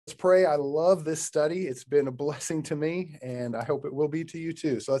pray. I love this study. It's been a blessing to me, and I hope it will be to you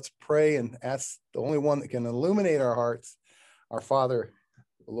too. So let's pray and ask the only one that can illuminate our hearts, our Father,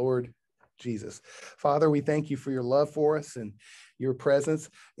 the Lord Jesus. Father, we thank you for your love for us and your presence.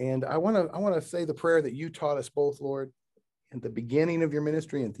 And I want to say the prayer that you taught us both, Lord, at the beginning of your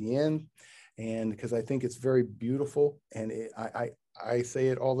ministry and at the end, and because I think it's very beautiful, and I say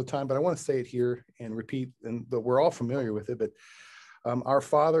it all the time, but I want to say it here and repeat, and but we're all familiar with it. But our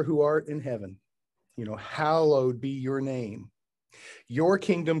Father who art in heaven, hallowed be your name. Your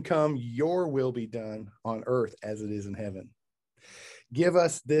kingdom come, your will be done on earth as it is in heaven. Give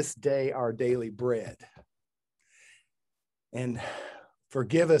us this day our daily bread, and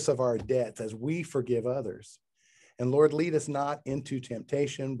forgive us of our debts as we forgive others. And Lord, lead us not into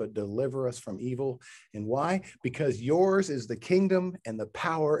temptation, but deliver us from evil. And why? Because yours is the kingdom and the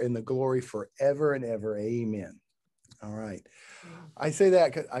power and the glory forever and ever. Amen. All right. I say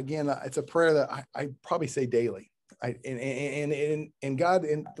that because, again, it's a prayer that I probably say daily. And God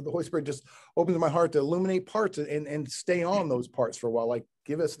and the Holy Spirit just opens my heart to illuminate parts and stay on those parts for a while. Like,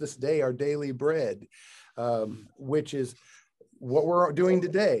 give us this day our daily bread, which is what we're doing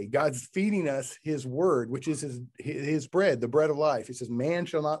today. God's feeding us his word, which is his bread, the bread of life. He says, man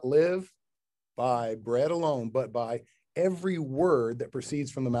shall not live by bread alone, but by every word that proceeds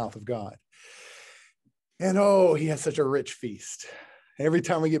from the mouth of God. And he has such a rich feast. Every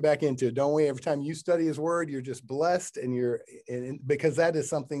time we get back into it, don't we? Every time you study his word, you're just blessed, and because that is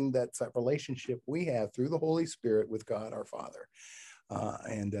something that's that relationship we have through the Holy Spirit with God, our Father.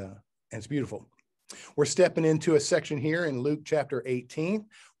 And it's beautiful. We're stepping into a section here in Luke chapter 18,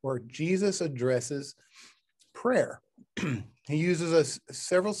 where Jesus addresses prayer. He uses us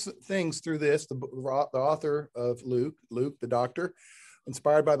several things through this, the author of Luke, the doctor,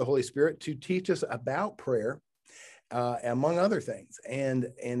 inspired by the Holy Spirit, to teach us about prayer, among other things. And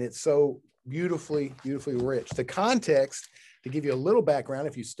it's so beautifully rich. The context, to give you a little background,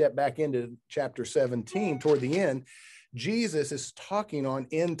 if you step back into chapter 17 toward the end, Jesus is talking on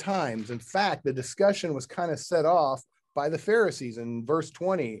end times. In fact, the discussion was kind of set off by the Pharisees in verse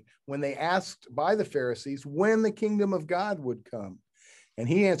 20, when they asked by the Pharisees when the kingdom of God would come. And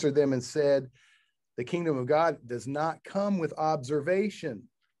he answered them and said, the kingdom of God does not come with observation.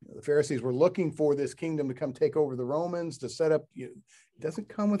 The Pharisees were looking for this kingdom to come take over the Romans, to set up. It doesn't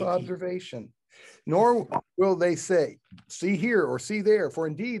come with observation, nor will they say, see here or see there, for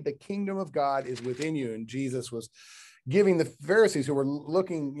indeed the kingdom of God is within you. And Jesus was giving the Pharisees who were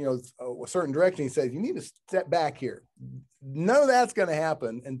looking, a certain direction, he says, you need to step back here. None of that's going to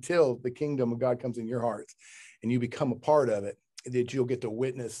happen until the kingdom of God comes in your hearts and you become a part of it, that you'll get to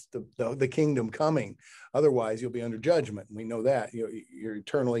witness the kingdom coming. Otherwise, you'll be under judgment. We know that you're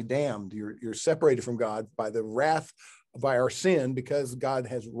eternally damned. You're separated from God by our sin, because God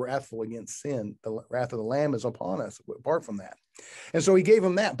has wrathful against sin. The wrath of the Lamb is upon us apart from that. And so he gave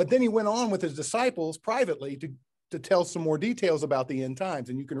them that. But then he went on with his disciples privately to tell some more details about the end times.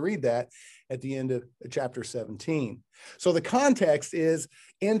 And you can read that at the end of chapter 17. So the context is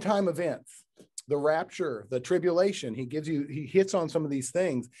end time events, the rapture, the tribulation. He hits on some of these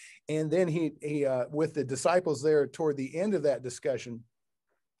things. And then he with the disciples there toward the end of that discussion,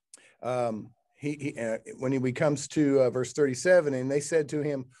 when he comes to verse 37, and they said to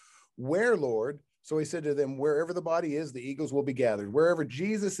him, where, Lord? So he said to them, wherever the body is, the eagles will be gathered. Wherever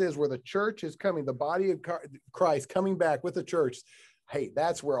Jesus is, where the church is coming, the body of Christ coming back with the church, hey,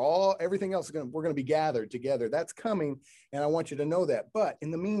 that's where everything else we're going to be gathered together. That's coming, and I want you to know that. But in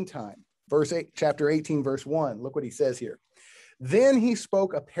the meantime, chapter 18, verse 1, look what he says here. Then he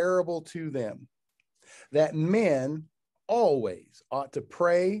spoke a parable to them, that men always ought to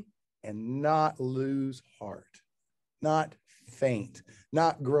pray and not lose heart, not faint,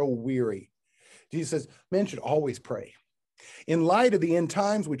 not grow weary. Jesus says, men should always pray. In light of the end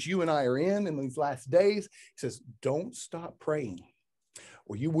times, which you and I are in these last days, he says, don't stop praying,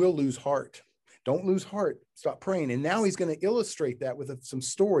 or you will lose heart. Don't lose heart. Stop praying. And now he's going to illustrate that with some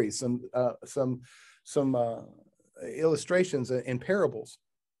stories, some illustrations and parables.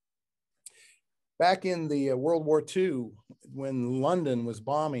 Back in the World War II, when London was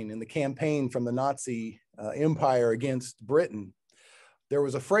bombing in the campaign from the Nazi Empire against Britain, there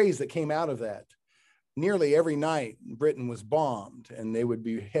was a phrase that came out of that. Nearly every night, Britain was bombed, and they would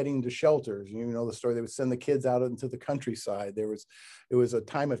be heading to shelters. You know the story. They would send the kids out into the countryside. It was a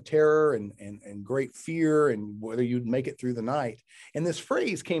time of terror and great fear, and whether you'd make it through the night. And this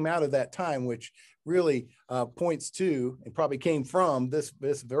phrase came out of that time, which really points to, and probably came from this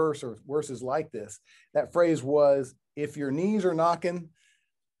verse or verses like this. That phrase was, if your knees are knocking,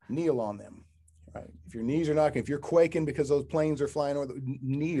 kneel on them. right? If your knees are knocking, if you're quaking because those planes are flying over,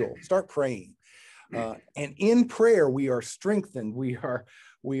 kneel, start praying. And in prayer, we are strengthened. We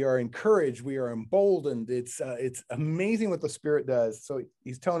are encouraged. We are emboldened. It's amazing what the Spirit does. So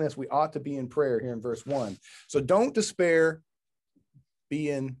he's telling us we ought to be in prayer here in verse 1. So don't despair, be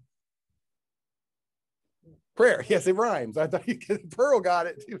in prayer. Yes, it rhymes. I thought Pearl got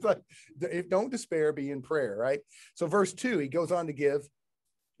it. He was like, don't despair, be in prayer, right? So verse 2, he goes on to give,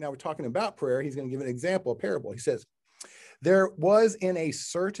 now we're talking about prayer. He's going to give an example, a parable. He says, there was in a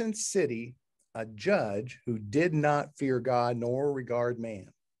certain city a judge who did not fear God nor regard man.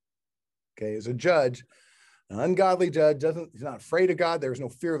 Okay, as a judge, an ungodly judge, he's not afraid of God. There's no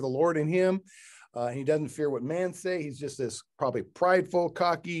fear of the Lord in him. He doesn't fear what man say. He's just this probably prideful,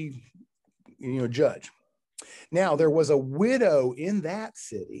 cocky, judge. Now, there was a widow in that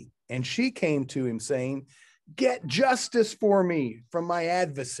city, and she came to him saying, get justice for me from my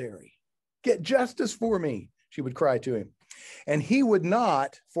adversary. Get justice for me, she would cry to him. And he would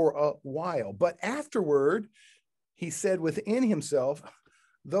not for a while. But afterward, he said within himself,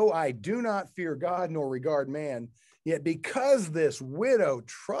 though I do not fear God nor regard man, yet because this widow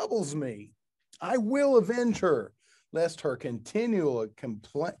troubles me, I will avenge her, lest her continual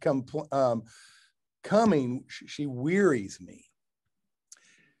coming, she wearies me.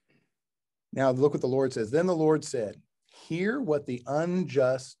 Now look what the Lord says. Then the Lord said, hear what the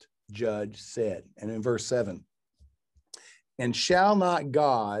unjust judge said. And in verse 7, and shall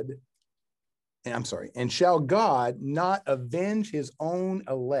God not avenge his own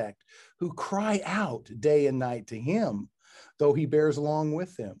elect who cry out day and night to him, though he bears along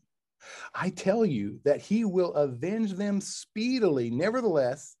with them? I tell you that he will avenge them speedily.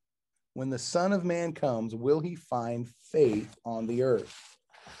 Nevertheless, when the Son of Man comes, will he find faith on the earth?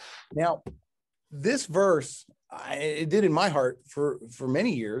 Now, this verse, it did in my heart for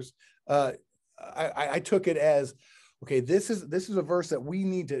many years. I took it as, okay, this is a verse that we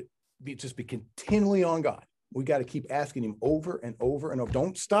need to be continually on God. We got to keep asking him over and over and over.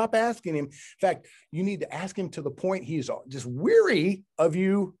 Don't stop asking him. In fact, you need to ask him to the point he's just weary of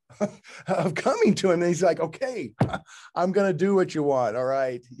you, of coming to him. And he's like, okay, I'm going to do what you want. All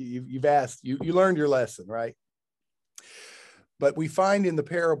right. You've asked, you learned your lesson, right? But we find in the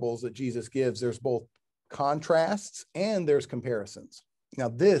parables that Jesus gives, there's both contrasts and there's comparisons. Now,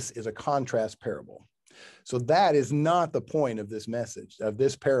 this is a contrast parable. So that is not the point of this message, of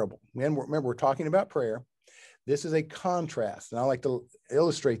this parable. Remember, we're talking about prayer. This is a contrast. And I like to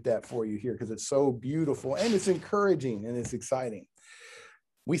illustrate that for you here because it's so beautiful and it's encouraging and it's exciting.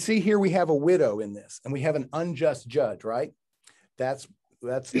 We see here we have a widow in this and we have an unjust judge, right? That's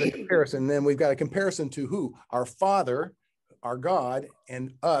the comparison. Then we've got a comparison to who? Our Father, our God,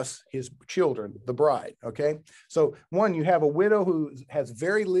 and us, his children, the bride, okay? So one, you have a widow who has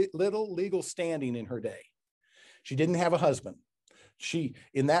very little legal standing in her day. She didn't have a husband.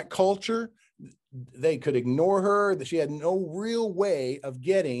 In that culture, they could ignore her, that she had no real way of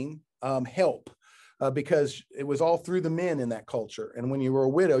getting help because it was all through the men in that culture. And when you were a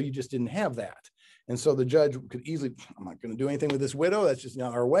widow, you just didn't have that. And so the judge could easily, I'm not going to do anything with this widow. That's just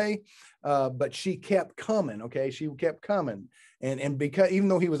not our way. But she kept coming. Okay. She kept coming. And because even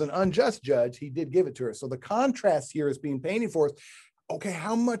though he was an unjust judge, he did give it to her. So the contrast here is being painted for us. Okay.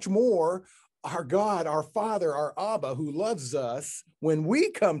 How much more our God, our Father, our Abba, who loves us, when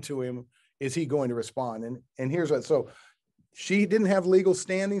we come to him, is he going to respond? And here's what, so she didn't have legal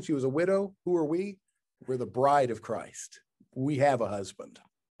standing. She was a widow. Who are we? We're the bride of Christ. We have a husband.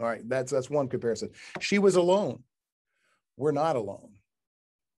 All right, that's one comparison. She was alone. We're not alone.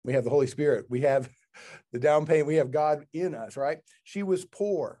 We have the Holy Spirit. We have the down payment. We have God in us, right? She was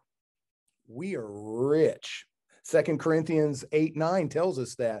poor. We are rich. 2 Corinthians 8:9 tells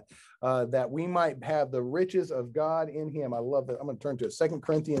us that we might have the riches of God in him. I love that. I'm going to turn to it. 2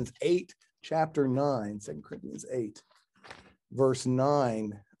 Corinthians 8, chapter 9. 2 Corinthians 8, verse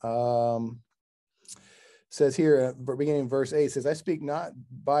 9. Says here, beginning in verse 8, says, I speak not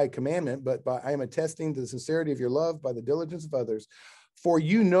by commandment, but I am attesting to the sincerity of your love by the diligence of others. For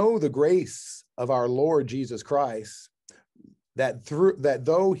you know the grace of our Lord Jesus Christ, that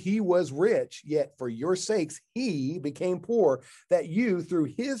though he was rich, yet for your sakes he became poor, that you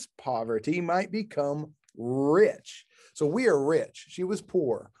through his poverty might become rich. So we are rich. She was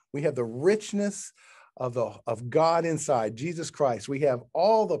poor. We have the richness of God inside, Jesus Christ. We have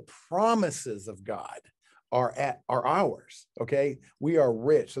all the promises of God are ours. Okay, we are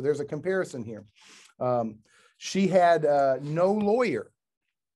rich. So there's a comparison here. She had no lawyer.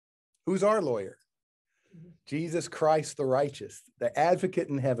 Who's our lawyer? Jesus Christ the righteous, the advocate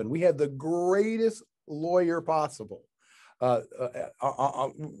in heaven. We have the greatest lawyer possible.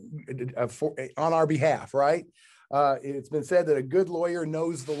 on our behalf, right? It's been said that a good lawyer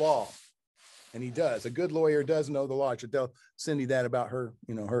knows the law, and he does. A good lawyer does know the law. I should tell Cindy that about her,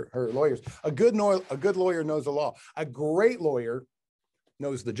 her lawyers. A good lawyer knows the law. A great lawyer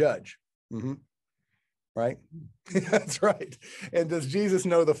knows the judge. Mm-hmm. Right? That's right. And does Jesus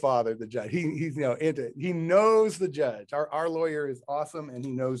know the Father, the judge? He's into it. He knows the judge. Our lawyer is awesome, and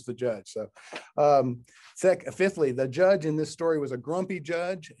he knows the judge. So, fifthly, the judge in this story was a grumpy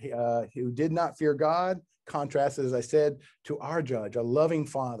judge who did not fear God. Contrasted, as I said, to our judge, a loving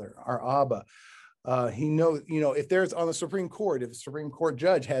Father, our Abba. He knows, if there's on the Supreme Court, if the Supreme Court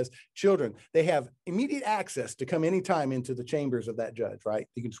judge has children, they have immediate access to come anytime into the chambers of that judge, right?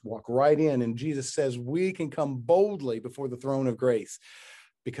 You can just walk right in. And Jesus says we can come boldly before the throne of grace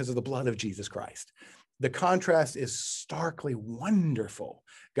because of the blood of Jesus Christ. The contrast is starkly wonderful.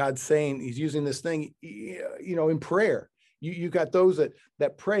 God's saying, he's using this thing, in prayer. You got those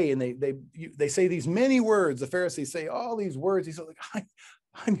that pray, and they say these many words. The Pharisees say all these words. He's like,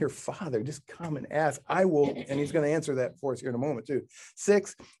 I'm your Father. Just come and ask. I will. And he's going to answer that for us here in a moment too.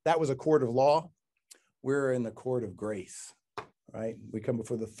 6, that was a court of law. We're in the court of grace, right? We come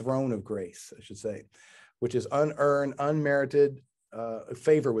before the throne of grace, I should say, which is unearned, unmerited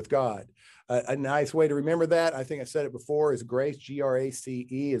favor with God. A nice way to remember that, I think I said it before, is grace, Grace,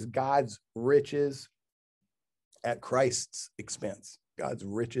 is God's riches at Christ's expense. God's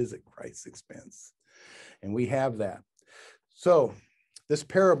riches at Christ's expense. And we have that. So this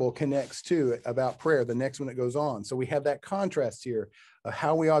parable connects too about prayer, the next one that goes on. So we have that contrast here of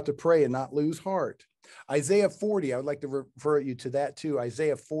how we ought to pray and not lose heart. Isaiah 40, I would like to refer you to that too.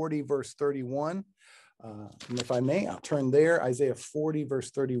 Isaiah 40, verse 31. And if I may, I'll turn there. Isaiah 40, verse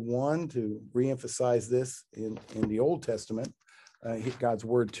 31, to reemphasize this in the Old Testament, God's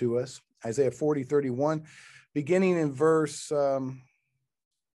word to us. Isaiah 40, 31, beginning in verse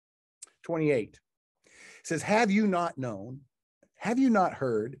 28. It says, have you not known? Have you not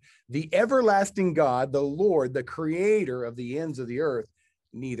heard? The everlasting God, the Lord, the creator of the ends of the earth,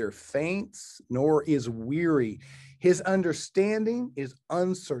 neither faints nor is weary. His understanding is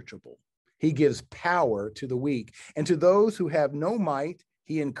unsearchable. He gives power to the weak, and to those who have no might,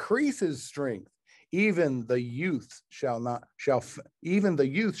 he increases strength. Even the youth shall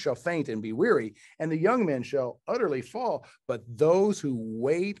faint and be weary, and the young men shall utterly fall. But those who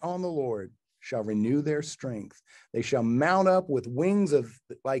wait on the Lord shall renew their strength. They shall mount up with wings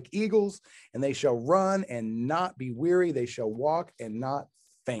like eagles, and they shall run and not be weary. They shall walk and not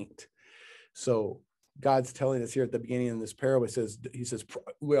faint. So God's telling us here at the beginning of this parable, he says,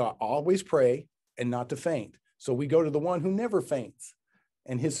 we ought always pray and not to faint. So we go to the one who never faints,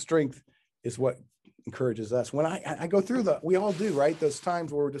 and his strength is what encourages us. When I go through we all do, right? Those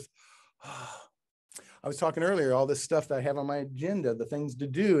times where we're just, I was talking earlier, all this stuff that I have on my agenda, the things to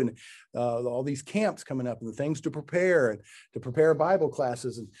do, and all these camps coming up, and the things to prepare, and to prepare Bible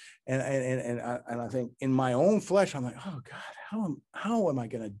classes, and I think in my own flesh, I'm like, oh God, how am I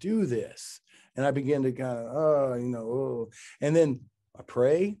going to do this? And I begin to kind of, and then I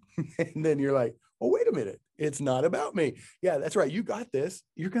pray, and then you're like, oh, wait a minute, it's not about me. Yeah, that's right. You got this.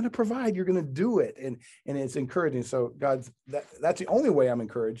 You're going to provide. You're going to do it, and it's encouraging. So that's the only way I'm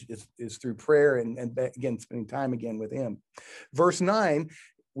encouraged is through prayer and again spending time again with Him. Verse 9,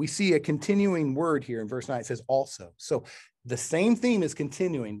 we see a continuing word here in verse 9. It says also. So the same theme is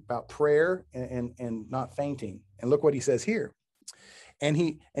continuing about prayer and not fainting. And look what he says here. And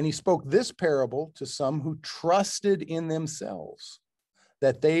he spoke this parable to some who trusted in themselves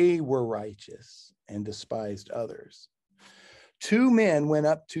that they were righteous and despised others. 2 men went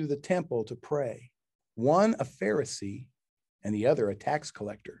up to the temple to pray, one a Pharisee and the other a tax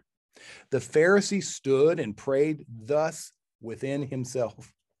collector. The Pharisee stood and prayed thus within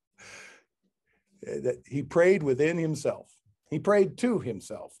himself. He prayed within himself. He prayed to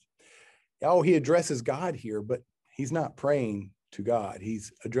himself. Oh, he addresses God here, but he's not praying to God.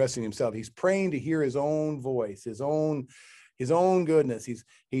 He's addressing himself. He's praying to hear his own voice, his own goodness.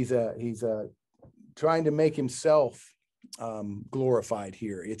 He's trying to make himself glorified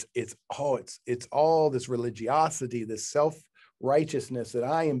here. It's all this religiosity, this self-righteousness that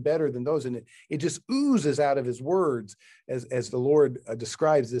I am better than those, and it just oozes out of his words as the Lord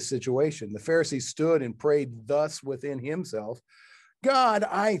describes this situation. The Pharisee stood and prayed thus within himself, God,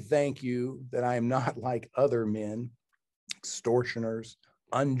 I thank you that I am not like other men, extortioners,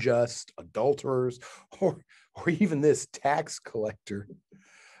 unjust, adulterers, or even this tax collector.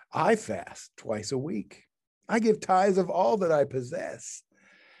 I fast twice a week. I give tithes of all that I possess.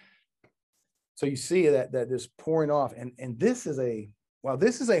 So you see that this pouring off, and this is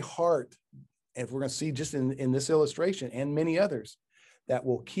a heart and if we're going to see just in this illustration and many others, that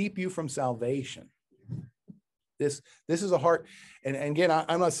will keep you from salvation. This is a heart, and again,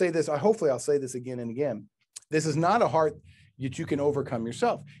 I'm going to say this, hopefully I'll say this again and again. This is not a heart that you can overcome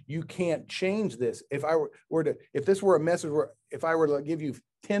yourself. You can't change this. If this were a message where, if I were to give you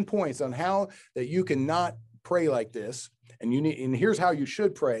 10 points on how that you cannot pray like this, and here's how you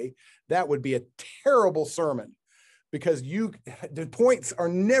should pray, that would be a terrible sermon, because the points are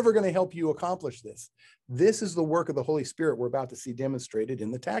never going to help you accomplish this. This is the work of the Holy Spirit we're about to see demonstrated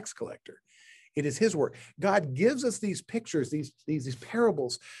in the tax collector. It is his work. God gives us these pictures, these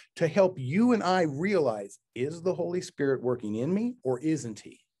parables, to help you and I realize, is the Holy Spirit working in me or isn't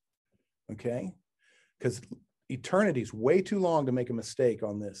he? Okay? Because eternity is way too long to make a mistake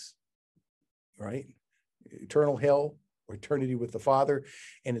on this, right? Eternal hell or eternity with the Father.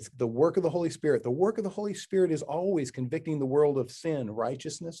 And it's the work of the Holy Spirit. The work of the Holy Spirit is always convicting the world of sin,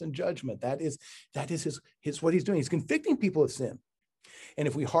 righteousness, and judgment. That is his what he's doing. He's convicting people of sin. And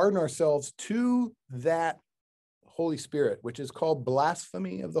if we harden ourselves to that Holy Spirit, which is called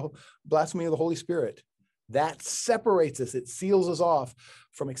blasphemy of the Holy Spirit, that separates us. It seals us off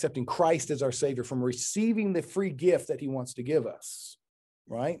from accepting Christ as our Savior, from receiving the free gift that he wants to give us,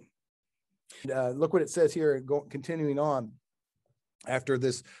 right? Look what it says here, continuing on. After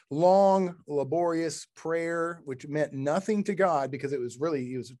this long, laborious prayer, which meant nothing to God because he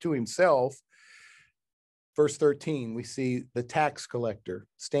was to himself, verse 13, we see the tax collector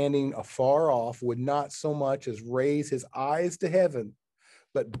standing afar off, would not so much as raise his eyes to heaven,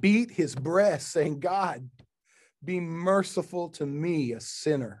 but beat his breast, saying, God, be merciful to me, a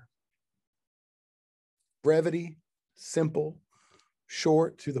sinner. Brevity, simple,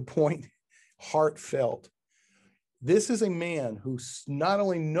 short, to the point, heartfelt. This is a man who not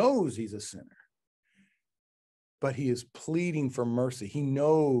only knows he's a sinner, but he is pleading for mercy. He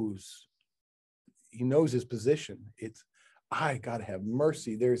knows his position. I got to have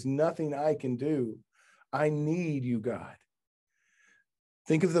mercy. There's nothing I can do. I need you, God.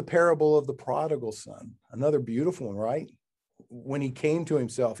 Think of the parable of the prodigal son, another beautiful one, right? When he came to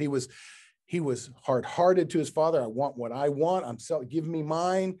himself, he was hard-hearted to his father. I want what I want. Give me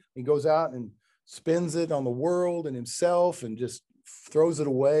mine. He goes out and spends it on the world and himself and just throws it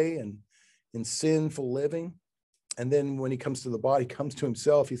away and in sinful living. And then when he comes to the body, comes to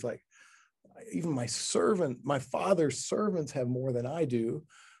himself, he's like, even my father's servants have more than I do.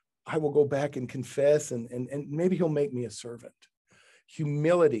 I will go back and confess, and maybe he'll make me a servant.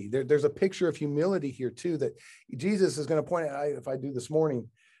 Humility. There's a picture of humility here too, that Jesus is going to point out, if I do this morning,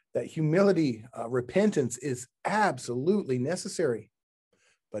 that humility, repentance is absolutely necessary.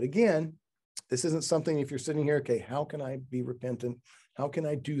 But again, this isn't something, if you're sitting here, okay, how can I be repentant? How can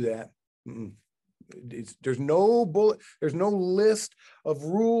I do that? There's no list of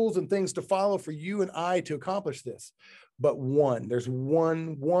rules and things to follow for you and I to accomplish this. But there's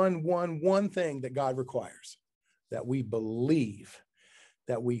one thing that God requires, that we believe,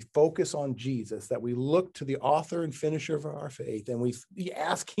 that we focus on Jesus, that we look to the author and finisher of our faith, and we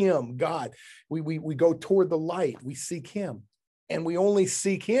ask him, God, we go toward the light, we seek him, and we only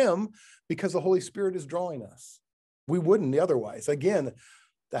seek him because the Holy Spirit is drawing us. We wouldn't otherwise. Again,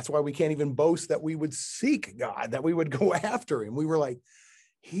 that's why we can't even boast that we would seek God, that we would go after him. We were like,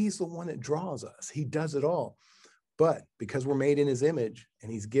 he's the one that draws us. He does it all. But because we're made in his image and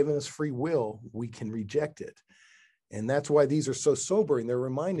he's given us free will, we can reject it. And that's why these are so sobering. They're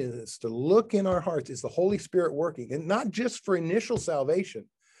reminding us to look in our hearts. Is the Holy Spirit working? And not just for initial salvation,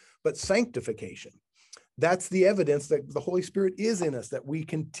 but sanctification. That's the evidence that the Holy Spirit is in us, that we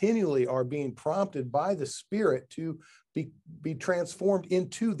continually are being prompted by the Spirit to be transformed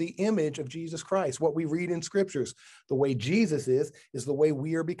into the image of Jesus Christ. What we read in scriptures, the way Jesus is the way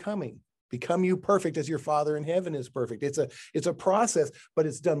we are becoming. Become you perfect as your Father in heaven is perfect. It's a process, but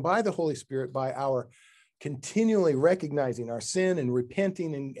it's done by the Holy Spirit, by our continually recognizing our sin and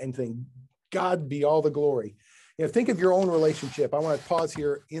repenting and saying, God be all the glory. Think of your own relationship. I want to pause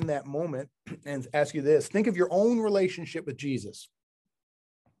here in that moment and ask you this. Think of your own relationship with Jesus.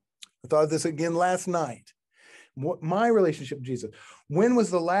 I thought of this again last night. My relationship with Jesus. When was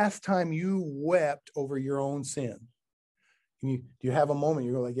the last time you wept over your own sin? Do you have a moment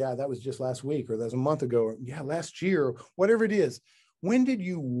you're like, yeah, that was just last week, or that was a month ago, or yeah, last year, or whatever it is. When did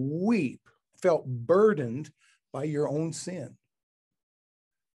you weep, felt burdened by your own sin?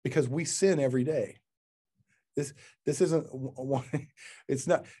 Because we sin every day. This isn't one. It's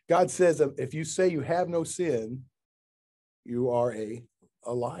not. God says if you say you have no sin, you are a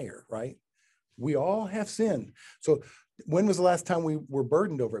liar, right? We all have sin. So When was the last time we were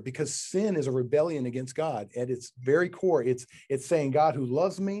burdened over it? Because sin is a rebellion against God. At its very core, it's saying, God who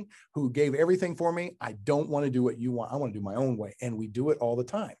loves me, who gave everything for me, I don't want to do what you want. I want to do my own way. And we do it all the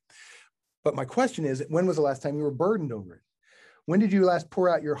time. But my question is, when was the last time you were burdened over it? When did you last pour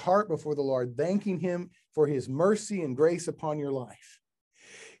out your heart before the Lord, thanking him for his mercy and grace upon your life?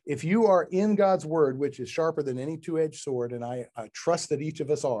 If you are in God's word, which is sharper than any two-edged sword, and I trust that each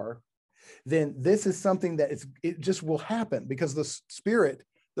of us are, then this is something that it just will happen, because the Spirit,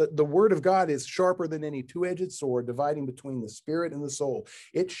 the word of God is sharper than any two-edged sword, dividing between the spirit and the soul.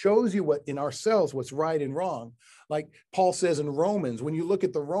 It shows you what in ourselves, what's right and wrong. Like Paul says in Romans, when you look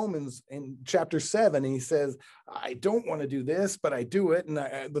at the Romans in chapter 7, and he says, I don't want to do this, but I do it. And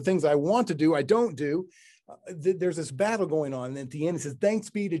the things I want to do, I don't do. There's this battle going on. And at the end, he says, thanks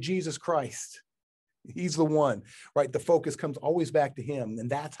be to Jesus Christ. He's the one, right? The focus comes always back to him. And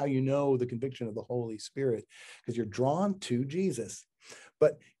that's how you know the conviction of the Holy Spirit, because you're drawn to Jesus.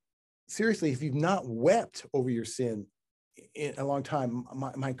 But seriously, if you've not wept over your sin in a long time,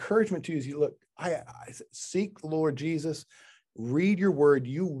 my encouragement to you is, you look, I seek the Lord Jesus, read your word.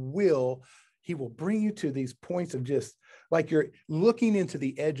 He will bring you to these points of just like you're looking into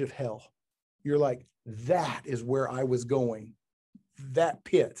the edge of hell. You're like, that is where I was going. That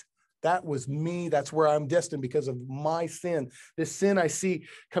pit. That was me. That's where I'm destined because of my sin. This sin I see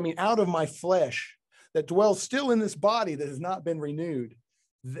coming out of my flesh that dwells still in this body that has not been renewed.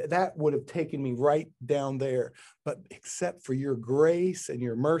 That would have taken me right down there. But except for your grace and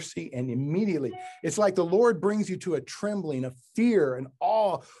your mercy, and immediately, it's like the Lord brings you to a trembling, a fear, an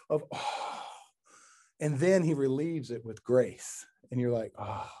awe of, oh, and then he relieves it with grace. And you're like,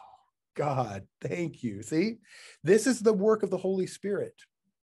 oh, God, thank you. See, this is the work of the Holy Spirit.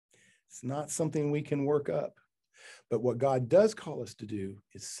 It's not something we can work up. But what God does call us to do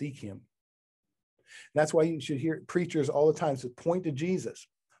is seek him. And that's why you should hear preachers all the time to point to Jesus,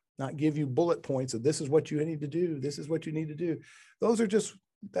 not give you bullet points of this is what you need to do. This is what you need to do.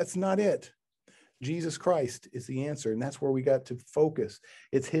 That's not it. Jesus Christ is the answer. And that's where we got to focus.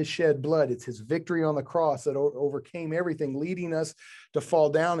 It's his shed blood. It's his victory on the cross that overcame everything, leading us to fall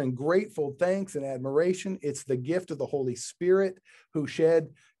down in grateful thanks and admiration. It's the gift of the Holy Spirit whose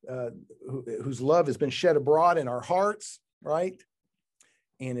love has been shed abroad in our hearts, right?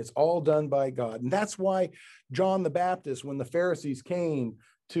 And it's all done by God. And that's why John the Baptist, when the Pharisees came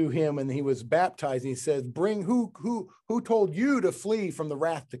to him and he was baptizing, he says, who told you to flee from the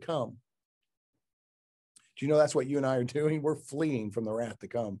wrath to come? Do you know that's what you and I are doing? We're fleeing from the wrath to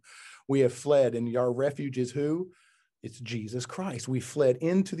come. We have fled, and our refuge is who? It's Jesus Christ. We fled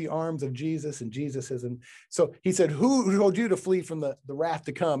into the arms of Jesus, and Jesus says, and so he said, who told you to flee from the wrath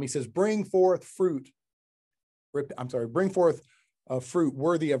to come? He says, bring forth fruit. Bring forth fruit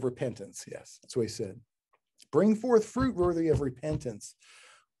worthy of repentance. Yes, that's what he said. Bring forth fruit worthy of repentance.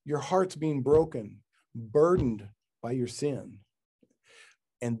 Your heart's being broken, burdened by your sin.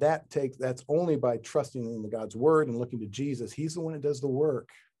 And that's only by trusting in God's word and looking to Jesus. He's the one that does the work.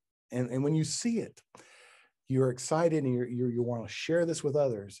 And when you see it, you're excited, and you want to share this with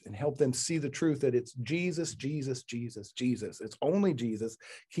others and help them see the truth that it's Jesus, Jesus, Jesus, Jesus. It's only Jesus.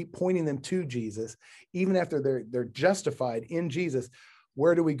 Keep pointing them to Jesus. Even after they're justified in Jesus,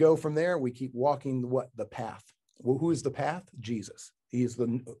 where do we go from there? We keep walking the path. Well, who is the path? Jesus.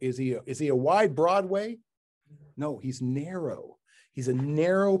 Is he a wide, broad way? No, he's narrow. He's a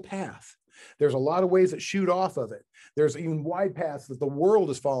narrow path. There's a lot of ways that shoot off of it. There's even wide paths that the world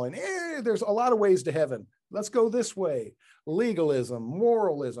is following. There's a lot of ways to heaven. Let's go this way. Legalism,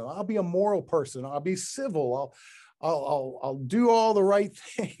 moralism. I'll be a moral person. I'll be civil. I'll do all the right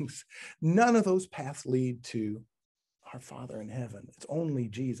things. None of those paths lead to our Father in heaven. It's only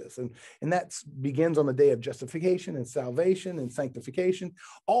Jesus. And that begins on the day of justification and salvation and sanctification,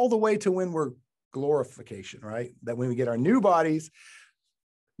 all the way to when we're glorification, right? That when we get our new bodies,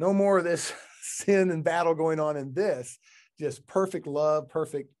 no more of this sin and battle going on in this, just perfect love,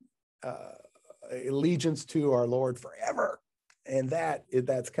 perfect allegiance to our Lord forever. And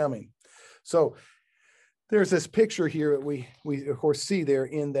that's coming. So there's this picture here that we of course see there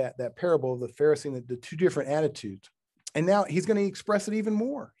in that parable of the Pharisee, the two different attitudes. And now he's going to express it even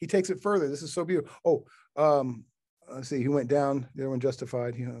more. He takes it further. This is so beautiful. Let's see, he went down, the other one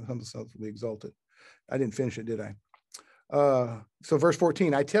justified, he himself will be exalted. I didn't finish it, did I? So verse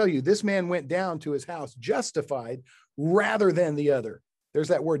 14, I tell you, this man went down to his house justified rather than the other. There's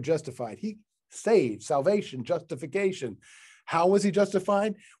that word justified. He saved, salvation, justification. How was he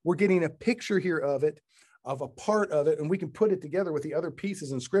justified? We're getting a picture here of it, of a part of it, and we can put it together with the other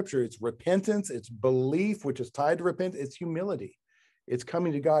pieces in scripture. It's repentance, it's belief, which is tied to repentance, it's humility. It's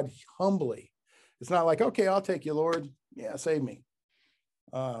coming to God humbly. It's not like, okay, I'll take you, Lord. Yeah, save me.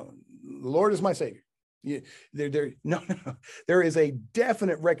 The Lord is my Savior. No. There is a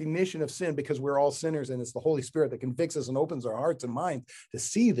definite recognition of sin because we're all sinners, and it's the Holy Spirit that convicts us and opens our hearts and minds to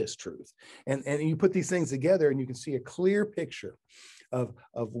see this truth. And you put these things together, and you can see a clear picture of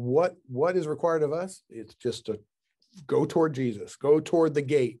what is required of us. It's just to go toward Jesus, go toward the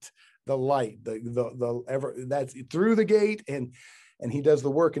gate, the light, that's through the gate, and he does the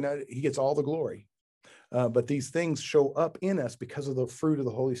work, and he gets all the glory. But these things show up in us because of the fruit of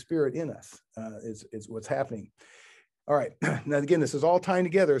the Holy Spirit in us, is what's happening. All right. Now, again, this is all tying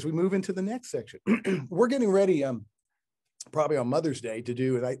together as we move into the next section. We're getting ready probably on Mother's Day to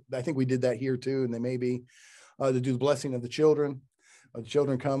do, and I think we did that here too, and they may be, to do the blessing of the children. The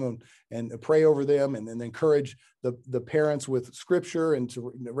children come and pray over them, and then encourage the parents with scripture and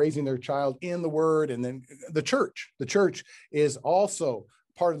to raising their child in the word. And then the church is also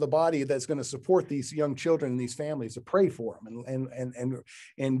part of the body that's going to support these young children and these families, to pray for them.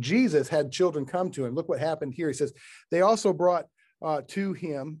 And Jesus had children come to him. Look what happened here. He says, they also brought to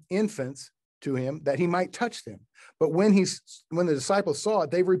him infants to him that he might touch them. But when the disciples saw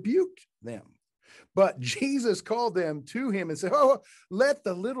it, they rebuked them. But Jesus called them to him and said, oh, let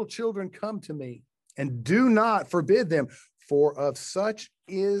the little children come to me, and do not forbid them, for of such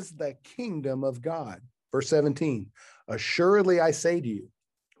is the kingdom of God. Verse 17, assuredly I say to you,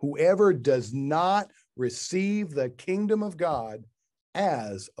 whoever does not receive the kingdom of God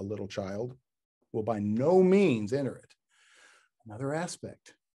as a little child will by no means enter it. Another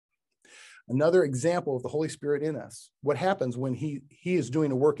aspect, another example of the Holy Spirit in us. What happens when he is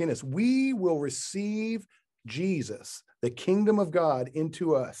doing a work in us? We will receive Jesus, the kingdom of God,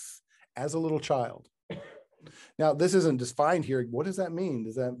 into us as a little child. Now, this isn't defined here. What does that mean?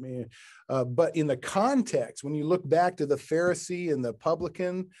 Does that mean, but in the context, when you look back to the Pharisee and the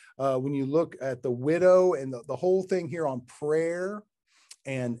publican, when you look at the widow and the whole thing here on prayer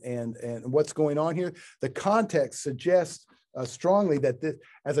and what's going on here, the context suggests strongly that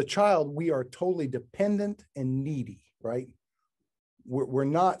as a child, we are totally dependent and needy, right? We're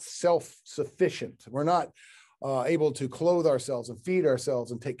not self-sufficient. We're not able to clothe ourselves and feed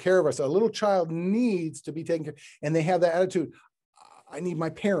ourselves and take care of ourselves. A little child needs to be taken care of, and they have that attitude. I need my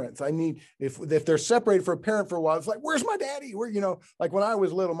parents. I need, if they're separated from a parent for a while, it's like, where's my daddy? Where, like when I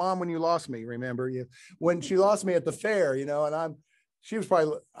was little, Mom, when you lost me, remember when she lost me at the fair, and she was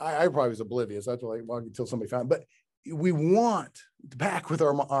probably, I probably was oblivious. That's why until somebody found, but we want back with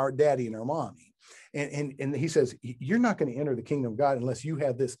our daddy and our mommy. And he says, you're not going to enter the kingdom of God unless you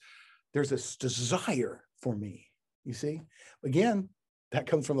have this, there's this desire for me. You see, again, that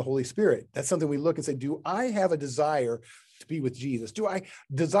comes from the Holy Spirit. That's something we look and say, do I have a desire to be with Jesus? Do I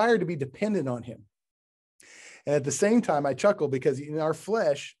desire to be dependent on him? And at the same time, I chuckle because in our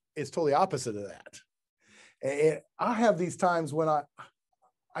flesh, it's totally opposite of that. And I have these times when I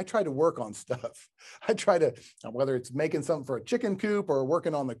try to work on stuff. I try to, whether it's making something for a chicken coop or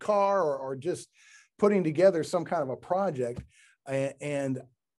working on the car or just putting together some kind of a project.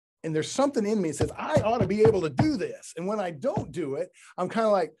 And there's something in me that says, I ought to be able to do this. And when I don't do it, I'm kind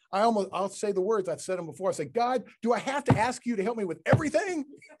of like, I'll say the words, I've said them before. I say, God, do I have to ask you to help me with everything?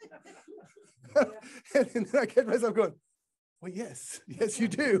 And then I catch myself going, well, yes, you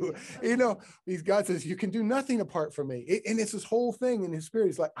do. God says, you can do nothing apart from me. And it's this whole thing in his spirit.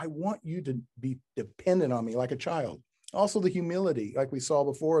 He's like, I want you to be dependent on me like a child. Also the humility, like we saw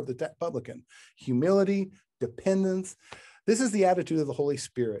before of the publican. Humility, dependence. This is the attitude of the Holy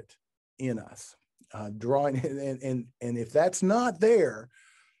Spirit in us, drawing. And if that's not there,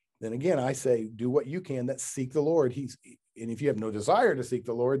 then again, I say, do what you can. That's seek the Lord. And if you have no desire to seek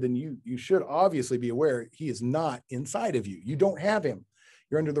the Lord, then you should obviously be aware he is not inside of you. You don't have him.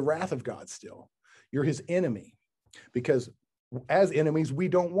 You're under the wrath of God still. You're his enemy, because as enemies, we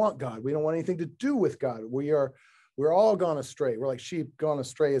don't want God. We don't want anything to do with God. We're all gone astray. We're like sheep gone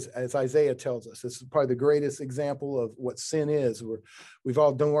astray, as Isaiah tells us. This is probably the greatest example of what sin is. We've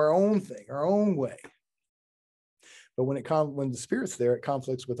all done our own thing, our own way. But when the Spirit's there, it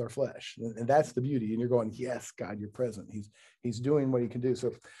conflicts with our flesh. And that's the beauty. And you're going, yes, God, you're present. He's doing what he can do.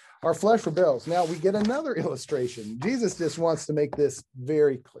 So our flesh rebels. Now we get another illustration. Jesus just wants to make this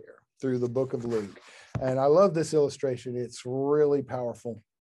very clear through the book of Luke. And I love this illustration. It's really powerful.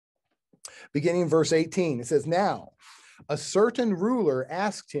 Beginning in verse 18, it says, now a certain ruler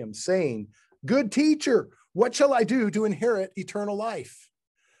asked him, saying, good teacher, what shall I do to inherit eternal life?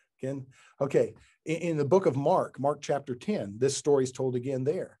 Again, okay. In the book of Mark chapter 10, this story is told again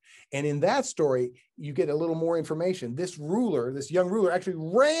there. And in that story, you get a little more information. This young ruler actually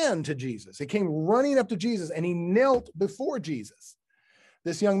ran to Jesus. He came running up to Jesus and he knelt before Jesus.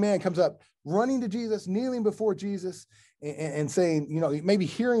 This young man comes up, running to Jesus, kneeling before Jesus, and saying, maybe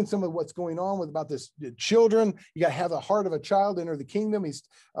hearing some of what's going on with about this children. You got to have the heart of a child enter the kingdom. He's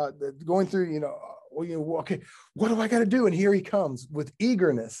going through, okay, what do I got to do? And here he comes with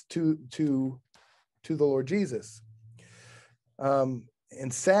eagerness to the Lord Jesus. And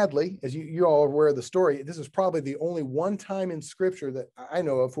sadly, as you all are aware of the story, this is probably the only one time in Scripture that I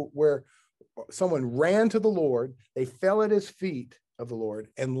know of where someone ran to the Lord, they fell at his feet of the Lord,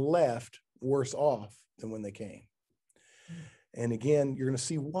 and left worse off than when they came. And again, you're going to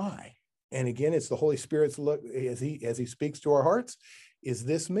see why. And again, it's the Holy Spirit's look as he speaks to our hearts. Is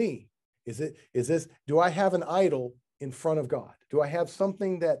this me? Is this, do I have an idol in front of God? Do I have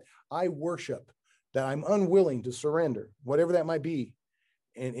something that I worship that I'm unwilling to surrender, whatever that might be?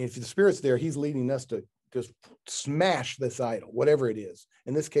 And if the Spirit's there, he's leading us to just smash this idol, whatever it is.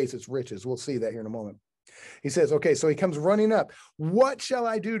 In this case, it's riches. We'll see that here in a moment. He says, okay, so he comes running up. What shall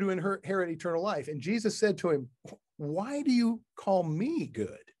I do to inherit eternal life? And Jesus said to him, why do you call me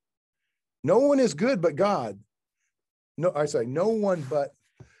good? No one is good but God. No one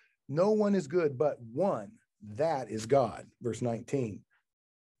is good but one, that is God. Verse 19.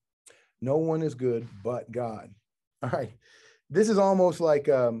 No one is good but God. All right. This is almost like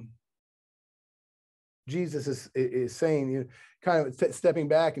Jesus is saying, kind of stepping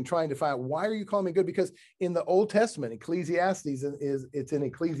back and trying to find out, why are you calling me good? Because in the Old Testament, Ecclesiastes it's in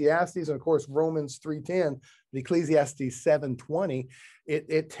Ecclesiastes, and of course Romans 3:10, Ecclesiastes 7:20,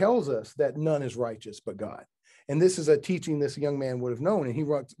 it tells us that none is righteous but God. And this is a teaching this young man would have known, and he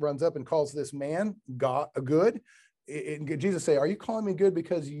runs up and calls this man God a good. Jesus say, are you calling me good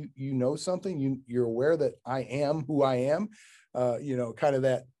because you know something? You're aware that I am who I am? Kind of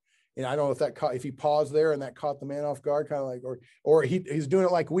that. And I don't know if he paused there and that caught the man off guard, kind of like, or he's doing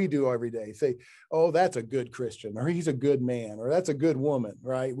it like we do every day. Say, oh, that's a good Christian, or he's a good man, or that's a good woman,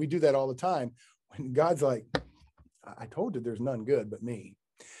 right? We do that all the time. When God's like, I told you there's none good but me.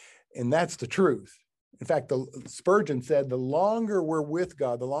 And that's the truth. In fact, Spurgeon said, the longer we're with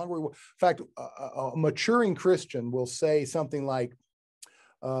God, the longer in fact, a maturing Christian will say something like,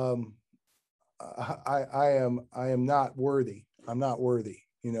 I am not worthy. I'm not worthy.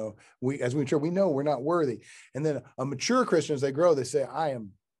 As we mature, we know we're not worthy. And then a mature Christian, as they grow, they say,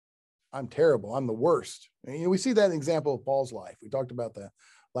 I'm terrible. I'm the worst. And, we see that in the example of Paul's life. We talked about that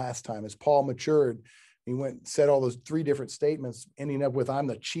last time. As Paul matured, he went and said all those 3 different statements, ending up with, I'm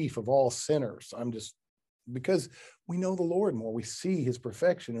the chief of all sinners. Because we know the Lord more. We see his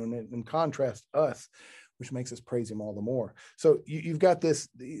perfection, and in contrast us, which makes us praise him all the more. So you've got this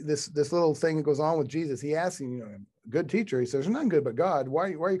little thing that goes on with Jesus. He asks him, good teacher. He says, there's none good but God.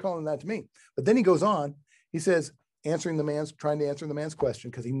 Why are you calling that to me? But then he goes on. He says, trying to answer the man's question,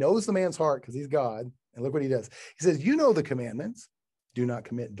 because he knows the man's heart, because he's God. And look what he does. He says, you know the commandments. Do not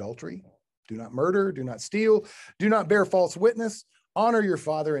commit adultery. Do not murder. Do not steal. Do not bear false witness. Honor your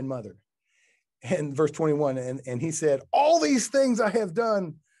father and mother. And verse 21, and he said, all these things I have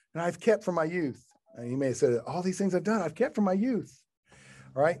done, and I've kept from my youth. And he may have said, all these things I've done, I've kept from my youth.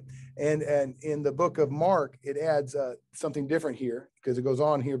 All right. And in the book of Mark, it adds something different here, because it goes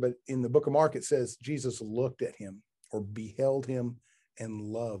on here. But in the book of Mark, it says Jesus looked at him, or beheld him, and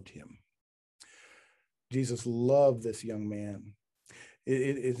loved him. Jesus loved this young man.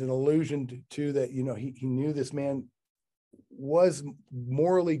 It's an allusion to that, he knew this man was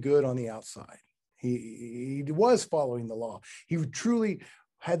morally good on the outside. He was following the law. He truly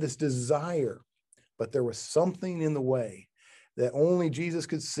had this desire, but there was something in the way that only Jesus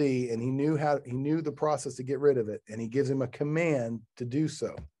could see, and he knew the process to get rid of it, and he gives him a command to do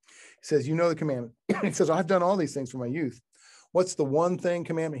so. He says, you know the commandment. He says, I've done all these things from my youth. What's the one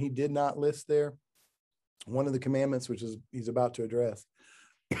commandment he did not list there? One of the commandments, which is he's about to address,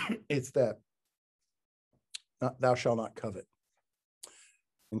 it's that thou shalt not covet.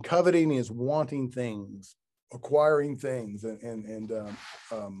 And coveting is wanting things, acquiring things, and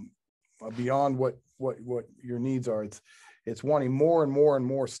beyond what your needs are. It's wanting more and more and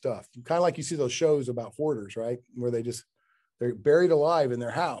more stuff. Kind of like you see those shows about hoarders, right? Where they're buried alive in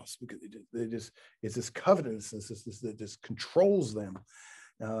their house because it's this covetousness that just controls them.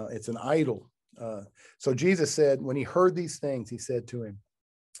 It's an idol. So Jesus said, when he heard these things, he said to him,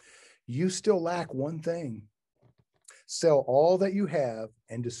 you still lack one thing. Sell all that you have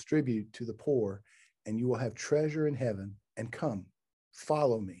and distribute to the poor, and you will have treasure in heaven, and come,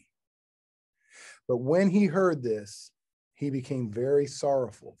 follow me. But when he heard this, he became very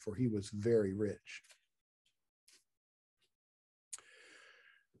sorrowful, for he was very rich.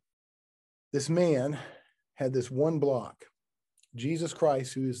 This man had this one block. Jesus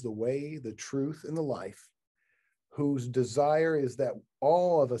Christ, who is the way, the truth, and the life, whose desire is that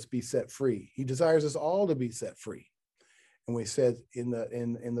all of us be set free. He desires us all to be set free. And we said in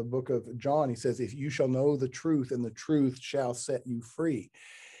the book of John, he says, if you shall know the truth, and the truth shall set you free.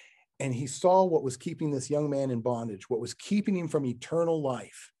 And he saw what was keeping this young man in bondage, what was keeping him from eternal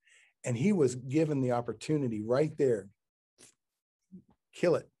life. And he was given the opportunity right there.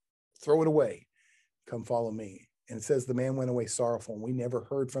 Kill it, throw it away, come follow me. And it says the man went away sorrowful, and we never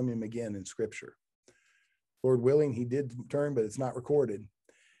heard from him again in Scripture. Lord willing, he did turn, but it's not recorded.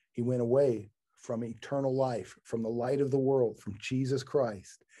 He went away from eternal life, from the light of the world, from Jesus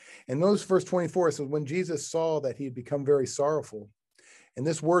Christ. And those verse 24 says, when Jesus saw that he had become very sorrowful, and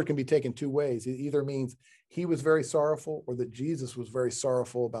this word can be taken two ways. It either means he was very sorrowful, or that Jesus was very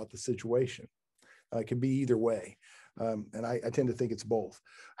sorrowful about the situation. It can be either way. And I tend to think it's both.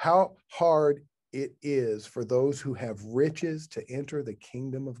 How hard it is for those who have riches to enter the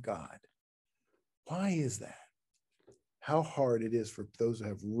kingdom of God. Why is that? How hard it is for those who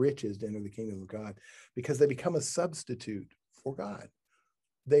have riches to enter the kingdom of God, because they become a substitute for God.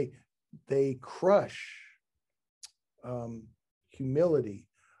 They crush humility,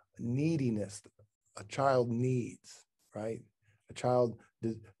 neediness. A child needs, right? A child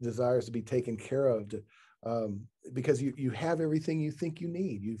desires to be taken care of, because you have everything you think you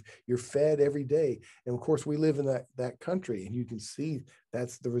need. You're fed every day. And of course, we live in that country, and you can see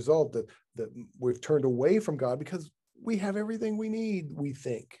that's the result, that we've turned away from God because we have everything we need, we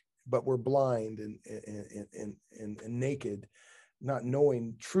think, but we're blind and naked, not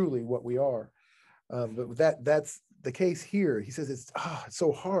knowing truly what we are. But that's the case here. He says it's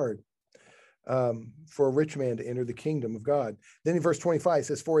so hard for a rich man to enter the kingdom of God. Then in verse 25 it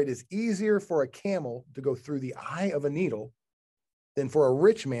says, for it is easier for a camel to go through the eye of a needle than for a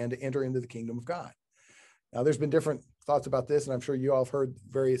rich man to enter into the kingdom of God. Now, there's been different thoughts about this, and I'm sure you all have heard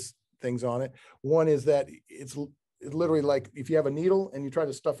various things on it. One is that it's literally like if you have a needle and you try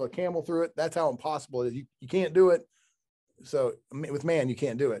to stuff a camel through it, that's how impossible it is. You can't do it. So with man, you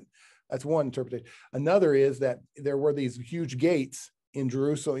can't do it. That's one interpretation. Another is that there were these huge gates in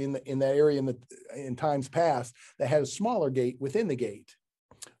Jerusalem, in that area in times past, that had a smaller gate within the gate.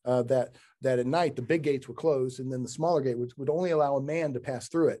 That at night the big gates were closed, and then the smaller gate would only allow a man to pass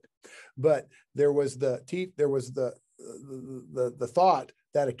through it. But there was the thought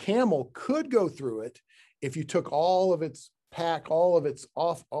that a camel could go through it if you took all of its pack, all of its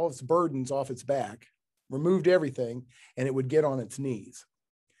burdens off its back, removed everything, and it would get on its knees.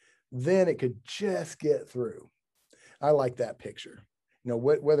 Then it could just get through. I like that picture.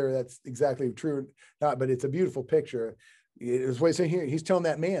 Whether that's exactly true or not, but it's a beautiful picture. It's what he's saying here. He's telling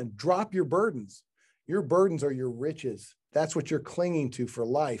that man, drop your burdens. Your burdens are your riches. That's what you're clinging to for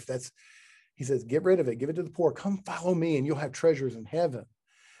life. He says, get rid of it. Give it to the poor. Come follow me, and you'll have treasures in heaven.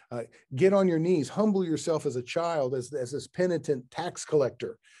 Get on your knees. Humble yourself as a child, as this penitent tax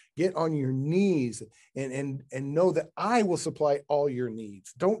collector. Get on your knees and know that I will supply all your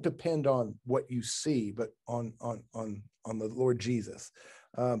needs. Don't depend on what you see, but on the Lord Jesus.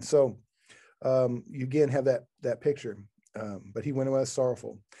 So you again have that picture. But he went away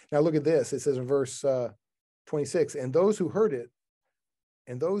sorrowful. Now look at this. It says in verse 26, and those who heard it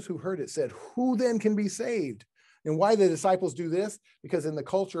said, who then can be saved? And why the disciples do this? Because in the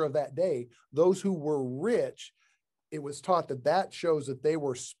culture of that day, those who were rich, it was taught that shows that they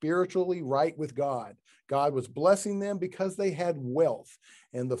were spiritually right with God. God was blessing them because they had wealth,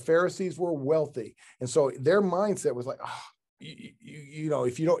 and the Pharisees were wealthy. And so their mindset was like,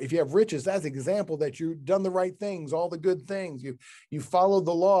 if you have riches, that's an example that you've done the right things, all the good things. You followed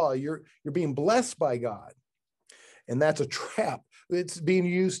the law. You're being blessed by God. And that's a trap. It's being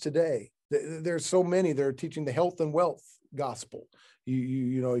used today. There's so many that are teaching the health and wealth gospel.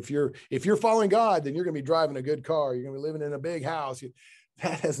 If you're following God, then you're going to be driving a good car. You're going to be living in a big house.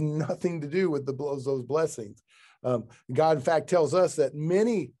 That has nothing to do with those blessings. God, in fact, tells us that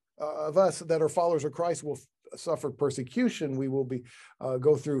many of us that are followers of Christ will suffer persecution. We will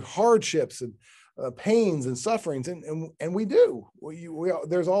go through hardships and pains and sufferings, and we do.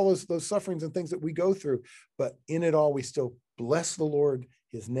 There's all those sufferings and things that we go through, but in it all, we still bless the Lord,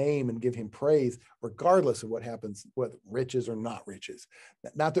 his name, and give him praise, regardless of what happens, whether riches or not riches.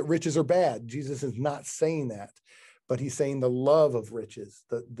 Not that riches are bad. Jesus is not saying that, but he's saying the love of riches,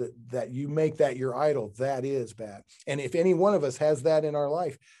 that you make that your idol, that is bad. And if any one of us has that in our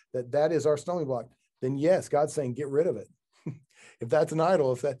life, that is our stumbling block, then yes, God's saying, get rid of it. If that's an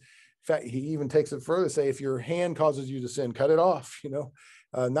idol, in fact, he even takes it further, say, if your hand causes you to sin, cut it off.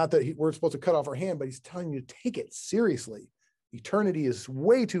 Not that we're supposed to cut off our hand, but he's telling you to take it seriously. Eternity is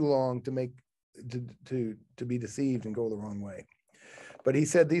way too long to be deceived and go the wrong way. But he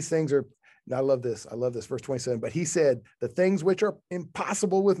said these things are, And I love this. I love this. Verse 27. But he said, the things which are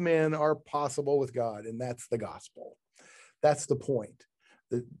impossible with men are possible with God. And that's the gospel. That's the point.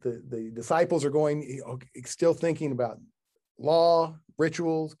 The disciples are going, still thinking about law,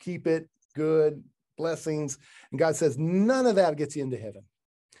 rituals, keep it, good, blessings. And God says, none of that gets you into heaven.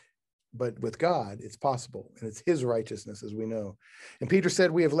 But with God, it's possible. And it's his righteousness, as we know. And Peter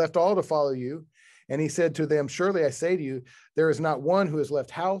said, we have left all to follow you. And he said to them, surely I say to you, there is not one who has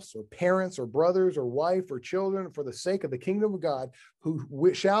left house or parents or brothers or wife or children for the sake of the kingdom of God,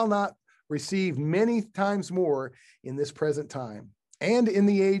 who shall not receive many times more in this present time and in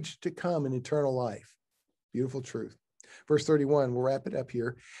the age to come in eternal life. Beautiful truth. Verse 31, we'll wrap it up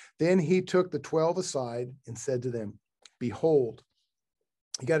here. Then he took the 12 aside and said to them, behold,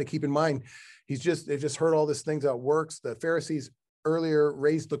 you got to keep in mind, they've just heard all these things about works. The Pharisees earlier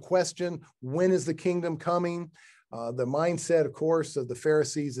raised the question, when is the kingdom coming? The mindset, of course, of the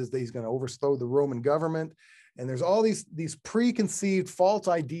Pharisees is that he's going to overthrow the Roman government. And there's all these preconceived false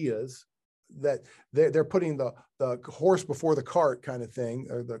ideas that they're putting the horse before the cart kind of thing,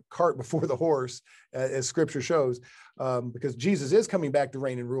 or the cart before the horse, as scripture shows, because Jesus is coming back to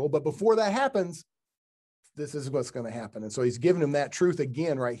reign and rule. But before that happens, this is what's going to happen. And so he's giving them that truth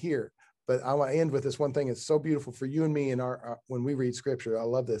again right here. But I want to end with this one thing. It's so beautiful for you and me in our when we read scripture. I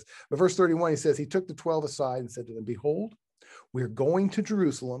love this. But verse 31, he says, he took the 12 aside and said to them, behold, we're going to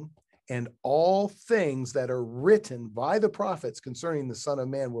Jerusalem, and all things that are written by the prophets concerning the Son of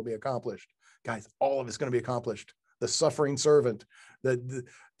Man will be accomplished. Guys, all of it's going to be accomplished. The suffering servant, the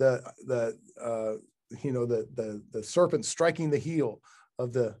serpent striking the heel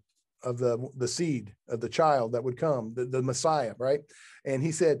of the seed of the child that would come, the Messiah, right? And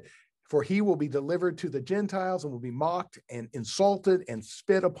he said, for he will be delivered to the Gentiles and will be mocked and insulted and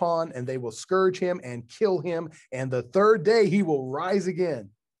spit upon, and they will scourge him and kill him. And the third day he will rise again.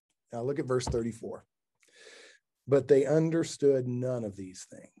 Now look at verse 34. But they understood none of these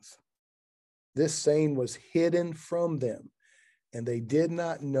things. This saying was hidden from them, and they did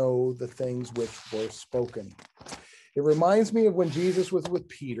not know the things which were spoken. It reminds me of when Jesus was with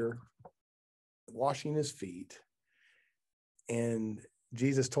Peter, washing his feet, and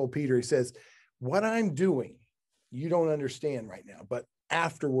Jesus told Peter, he says, what I'm doing, you don't understand right now, but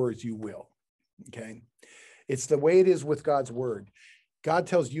afterwards you will. Okay. It's the way it is with God's word. God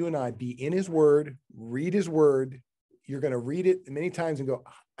tells you and I, be in his word, read his word. You're going to read it many times and go,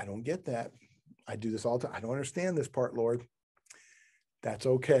 I don't get that. I do this all the time. I don't understand this part, Lord. That's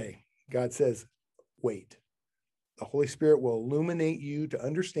okay. God says, wait. The Holy Spirit will illuminate you to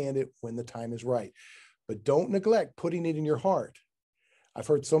understand it when the time is right. But don't neglect putting it in your heart. I've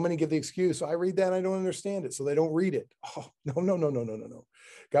heard so many give the excuse, I read that and I don't understand it, so they don't read it. Oh, no.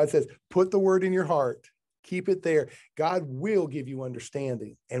 God says, put the word in your heart. Keep it there. God will give you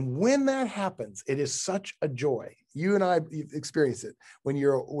understanding. And when that happens, it is such a joy. You and I experience it when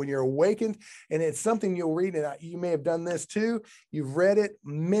you're awakened, and it's something you'll read. And you may have done this too. You've read it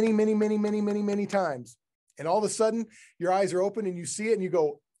many times. And all of a sudden your eyes are open and you see it and you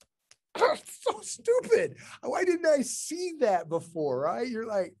go, oh, so stupid. Why didn't I see that before? Right? You're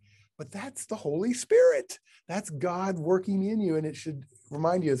like, but that's the Holy Spirit. That's God working in you. And it should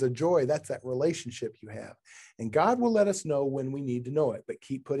remind you as a joy. That's that relationship you have. And God will let us know when we need to know it, but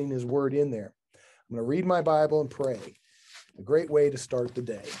keep putting his word in there. I'm going to read my Bible and pray. A great way to start the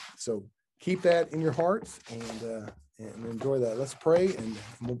day. So keep that in your hearts and enjoy that. Let's pray and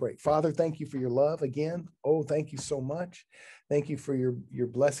we'll break. Father, thank you for your love again. Oh, thank you so much. Thank you for your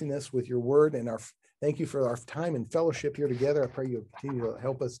blessing us with your word, and thank you for our time and fellowship here together. I pray you'll continue to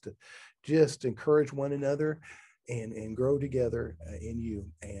help us to just encourage one another and grow together in you.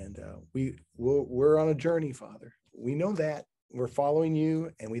 And we're on a journey, Father. We know that. We're following you,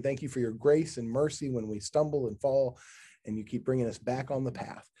 and we thank you for your grace and mercy when we stumble and fall, and you keep bringing us back on the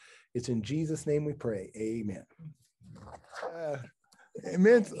path. It's in Jesus' name we pray. Amen.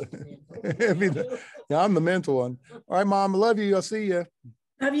 Amen. I'm the mental one. All right, Mom, I love you. I'll see you.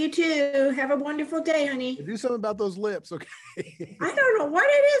 Love you too. Have a wonderful day, honey. Do something about those lips, okay? I don't know what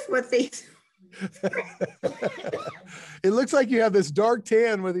it is with these. It looks like you have this dark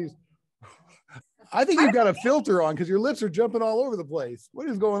tan with these. I think you've got a filter on because your lips are jumping all over the place. What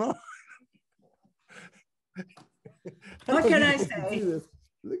is going on? What can I say?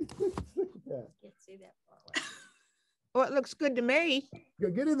 Look at that. Can't see that far away. Oh, it looks good to me.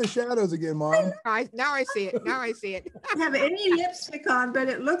 Get in the shadows again, Mom. Now I see it. Now I see it. I don't have any lipstick on, but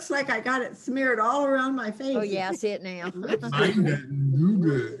it looks like I got it smeared all around my face. Oh yeah, I see it now. Mine doesn't do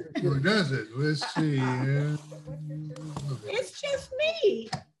good. Or does it? Let's see. It's just me.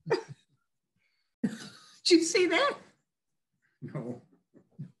 Did you see that? No.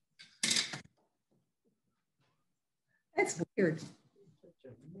 That's weird.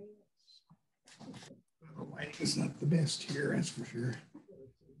 The lighting's not the best here, that's for sure.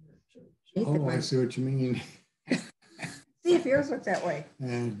 See Oh, I see what you mean. if yours looks that way.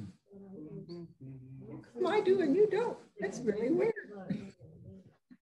 And I do and you don't. That's really weird.